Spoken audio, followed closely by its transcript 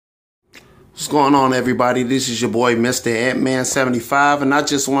What's going on, everybody? This is your boy Mr. Ant-Man 75, and I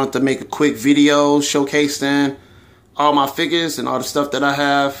just wanted to make a quick video showcasing all my figures and all the stuff that I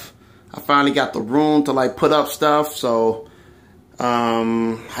have. I finally got the room to like put up stuff, so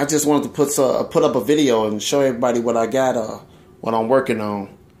I just wanted to put up a video and show everybody what I got, what I'm working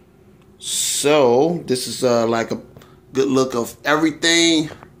on. So this is like a good look of everything.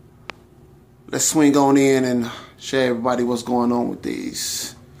 Let's swing on in and show everybody what's going on with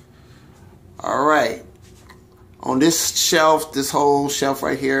these. Alright, on this shelf, this whole shelf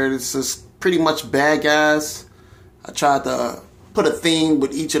right here, this is pretty much bad guys. I tried to put a theme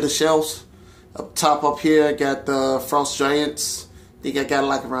with each of the shelves. Up top up here, I got the Frost Giants. I think I got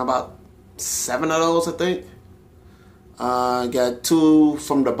like around about 7 of those, I think. I got 2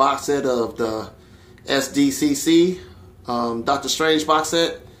 from the box set of the SDCC, Doctor Strange box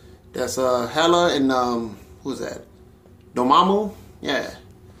set. That's Hela and who's that? Dormammu? Yeah.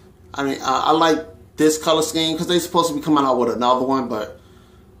 I mean, I like this color scheme because they're supposed to be coming out with another one, but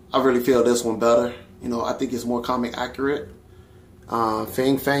I really feel this one better. You know, I think it's more comic accurate.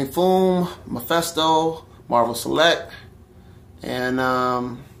 Fing Fang Foom, Mephisto, Marvel Select,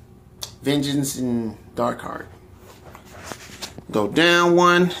 and Vengeance and Darkheart. Go down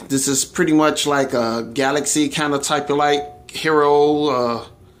one. This is pretty much like a Galaxy kind of type of like hero,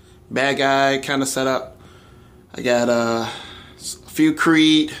 bad guy kind of setup. I got a few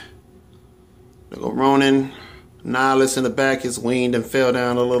Creed. There go Ronin. Nihilus in the back is winged and fell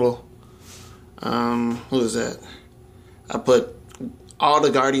down a little. Who is that? I put all the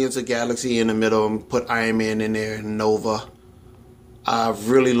Guardians of the Galaxy in the middle and put Iron Man in there, Nova. I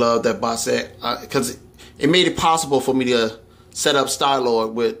really love that box set because it made it possible for me to set up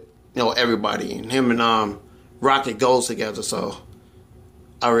Star-Lord with, you know, everybody, and him and Rocket goes together. So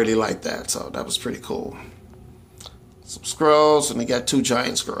I really like that. So that was pretty cool. Some scrolls, and they got 2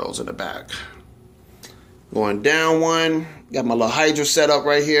 giant scrolls in the back. Going down one, got my little Hydra set up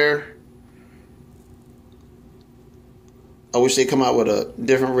right here. I wish they come out with a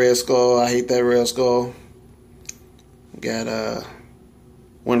different Red Skull. I hate that Red Skull. Got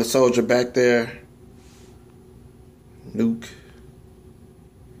Winter Soldier back there. Nuke.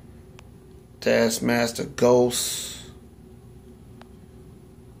 Taskmaster, Ghost.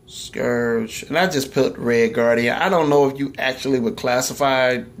 Scourge, and I just put Red Guardian. I don't know if you actually would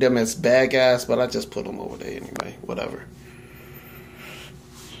classify them as bad guys, but I just put them over there anyway. Whatever.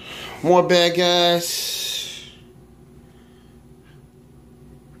 More bad guys.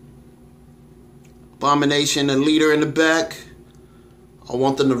 Abomination and Leader in the back. I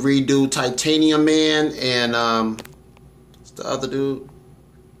want them to redo Titanium Man and what's the other dude?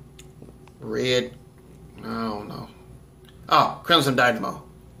 Red. I don't know. Oh, Crimson Dynamo.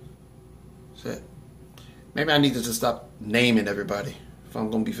 Shit. Maybe I need to just stop naming everybody if I'm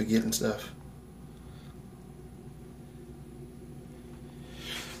gonna be forgetting stuff.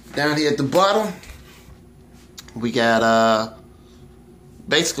 Down here at the bottom, we got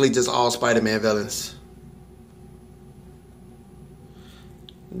basically just all Spider-Man villains.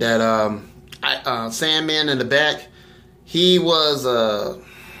 That Sandman in the back, he was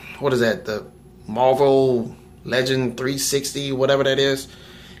what is that? The Marvel Legend 360, whatever that is.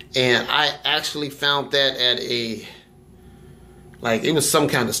 And I actually found that at it was some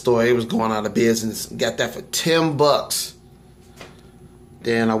kind of store. It was going out of business. Got that for $10.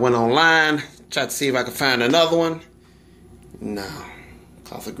 Then I went online, tried to see if I could find another one. No,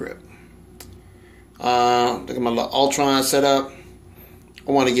 coffee grip. Look at my little Ultron setup.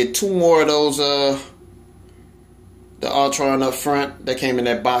 I want to get 2 more of those, the Ultron up front that came in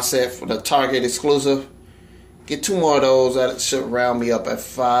that box set for the Target exclusive. Get 2 more of those. That should round me up at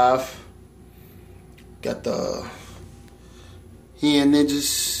 5. Got the Hand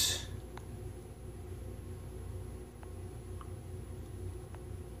Ninjas.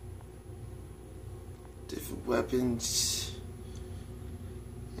 Different weapons.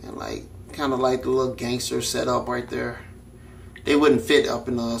 And like, kind of like the little gangster setup right there. They wouldn't fit up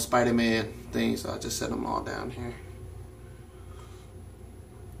in the Spider-Man thing, so I just set them all down here.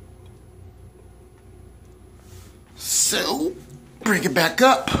 So, bring it back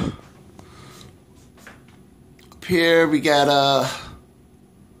up. Up here we got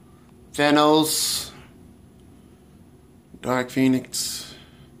Thanos, Dark Phoenix,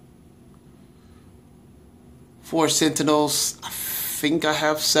 4 Sentinels. I think I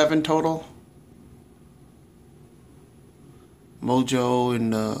have 7 total. Mojo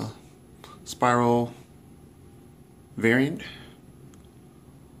and Spiral variant.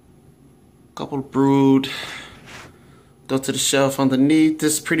 Couple Brood. Go to the shelf underneath.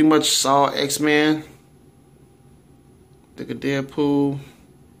 This pretty much saw X-Men. Think of Deadpool.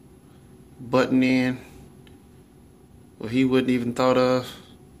 button in. Well, he wouldn't even thought of.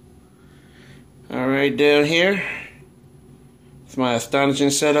 Alright, down here, it's my astonishing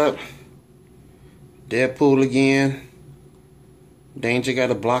setup. Deadpool again. Danger got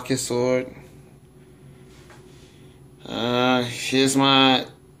to block his sword. Here's my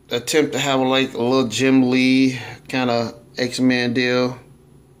attempt to have like a little Jim Lee kind of X-Men deal.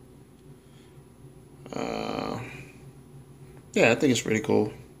 Yeah, I think it's pretty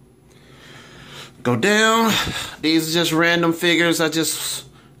cool. Go down. These are just random figures.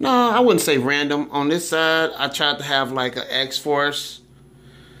 No, I wouldn't say random. On this side, I tried to have like an X-Force.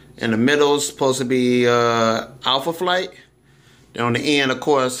 In the middle is supposed to be Alpha Flight. Then on the end, of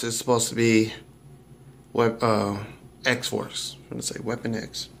course, it's supposed to be X-Force. I'm going to say Weapon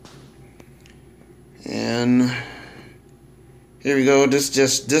X. And here we go.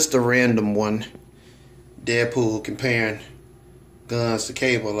 This a random one. Deadpool comparing guns to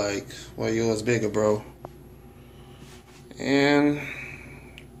Cable. Like, well, yours bigger, bro. And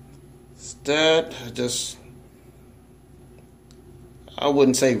that I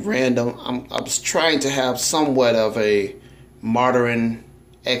wouldn't say random. I was trying to have somewhat of a modern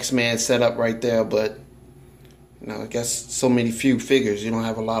X-Men setup right there, but you know, I guess so many few figures, you don't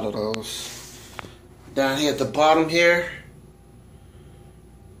have a lot of those. Down here at the bottom here,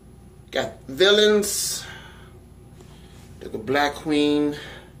 got villains. Like a Black Queen,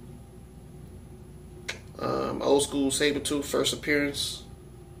 old school Sabretooth, first appearance.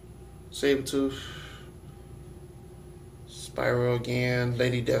 Sabretooth, Spyro again,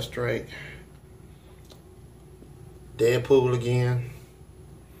 Lady Deathstrike, Deadpool again,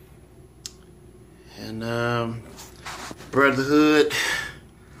 and Brotherhood,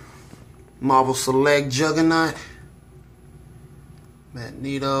 Marvel Select Juggernaut,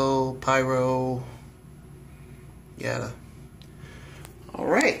 Magneto, Pyro, yada.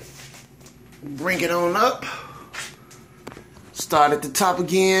 Alright, bring it on up. Start at the top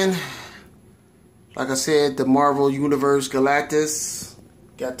again. Like I said, the Marvel Universe Galactus.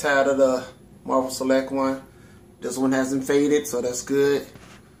 Got tired of the Marvel Select one. This one hasn't faded, so that's good.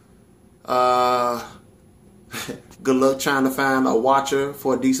 Good luck trying to find a Watcher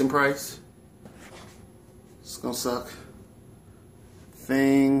for a decent price. It's gonna suck.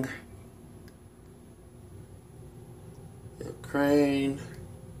 Thing. Crane.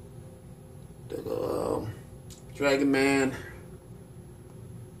 The Dragon Man.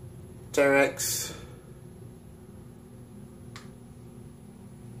 T-Rex.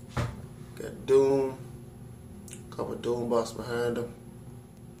 Got Doom. Couple Doom bots behind him.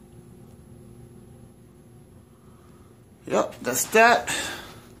 Yep, that's that.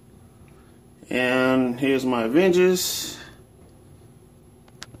 And here's my Avengers.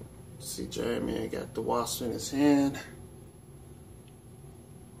 See, Jeremy got the Wasp in his hand.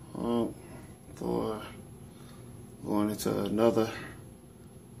 Going into another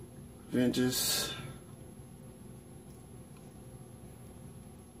Avengers.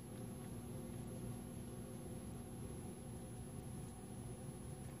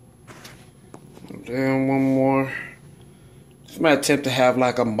 Then one more. It's my attempt to have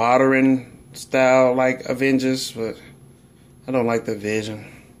like a modern style like Avengers, but I don't like the vision.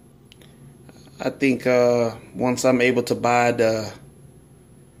 I think once I'm able to buy the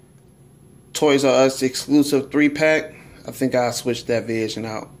Toys R Us exclusive 3-pack, I think I'll switch that vision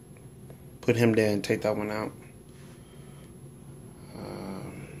out. Put him there and take that one out.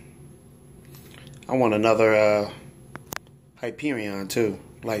 I want another Hyperion too,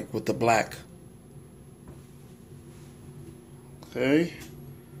 like with the black. Okay.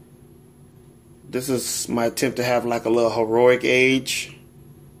 This is my attempt to have like a little heroic age.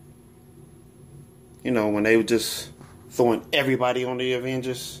 You know, when they were just throwing everybody on the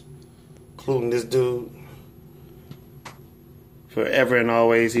Avengers, including this dude. Forever and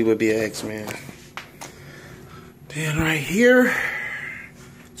always, he would be an X-Man. Then right here,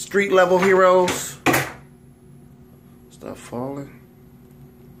 street level heroes. Stop falling.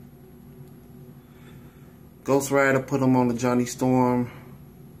 Ghost Rider, put him on the Johnny Storm.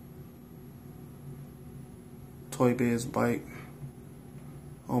 Toy Biz bike.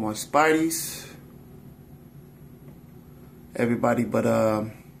 All my Spideys. Everybody but,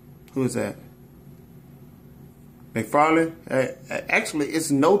 who is that? McFarlane? Actually,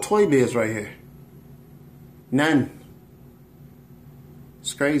 it's no Toy Biz right here. None.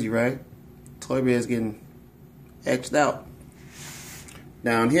 It's crazy, right? Toy Biz getting X'd out.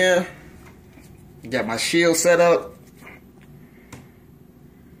 Down here, got my shield set up.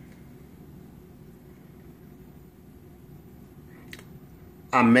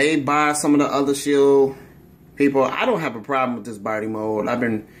 I may buy some of the other shield people. I don't have a problem with this body mold. I've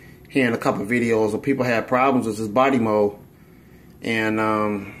been hearing a couple videos of people had problems with this body mode. And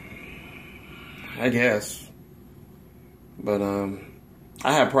I guess. But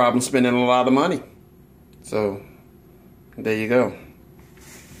I had problems spending a lot of money. So there you go.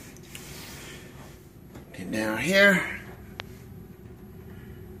 And down here,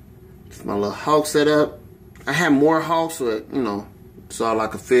 it's my little Hulk setup. I had more Hulks, but you know, it's all I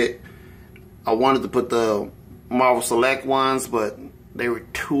could fit. I wanted to put the Marvel Select ones, but they were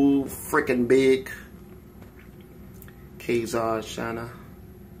too freaking big. Kazar, Shana.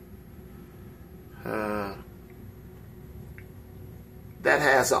 That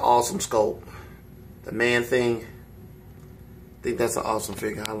has an awesome scope. The Man Thing. I think that's an awesome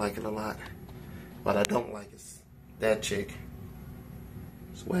figure. I like it a lot. What I don't like is that chick.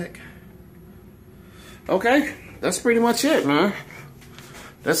 It's whack. Okay, that's pretty much it, man.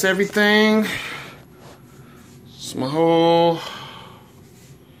 That's everything. It's my whole...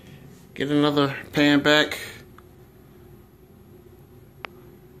 Get another pan back.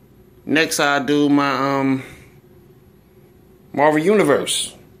 Next I do my Marvel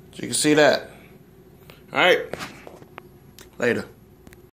Universe. So you can see that. Alright. Later.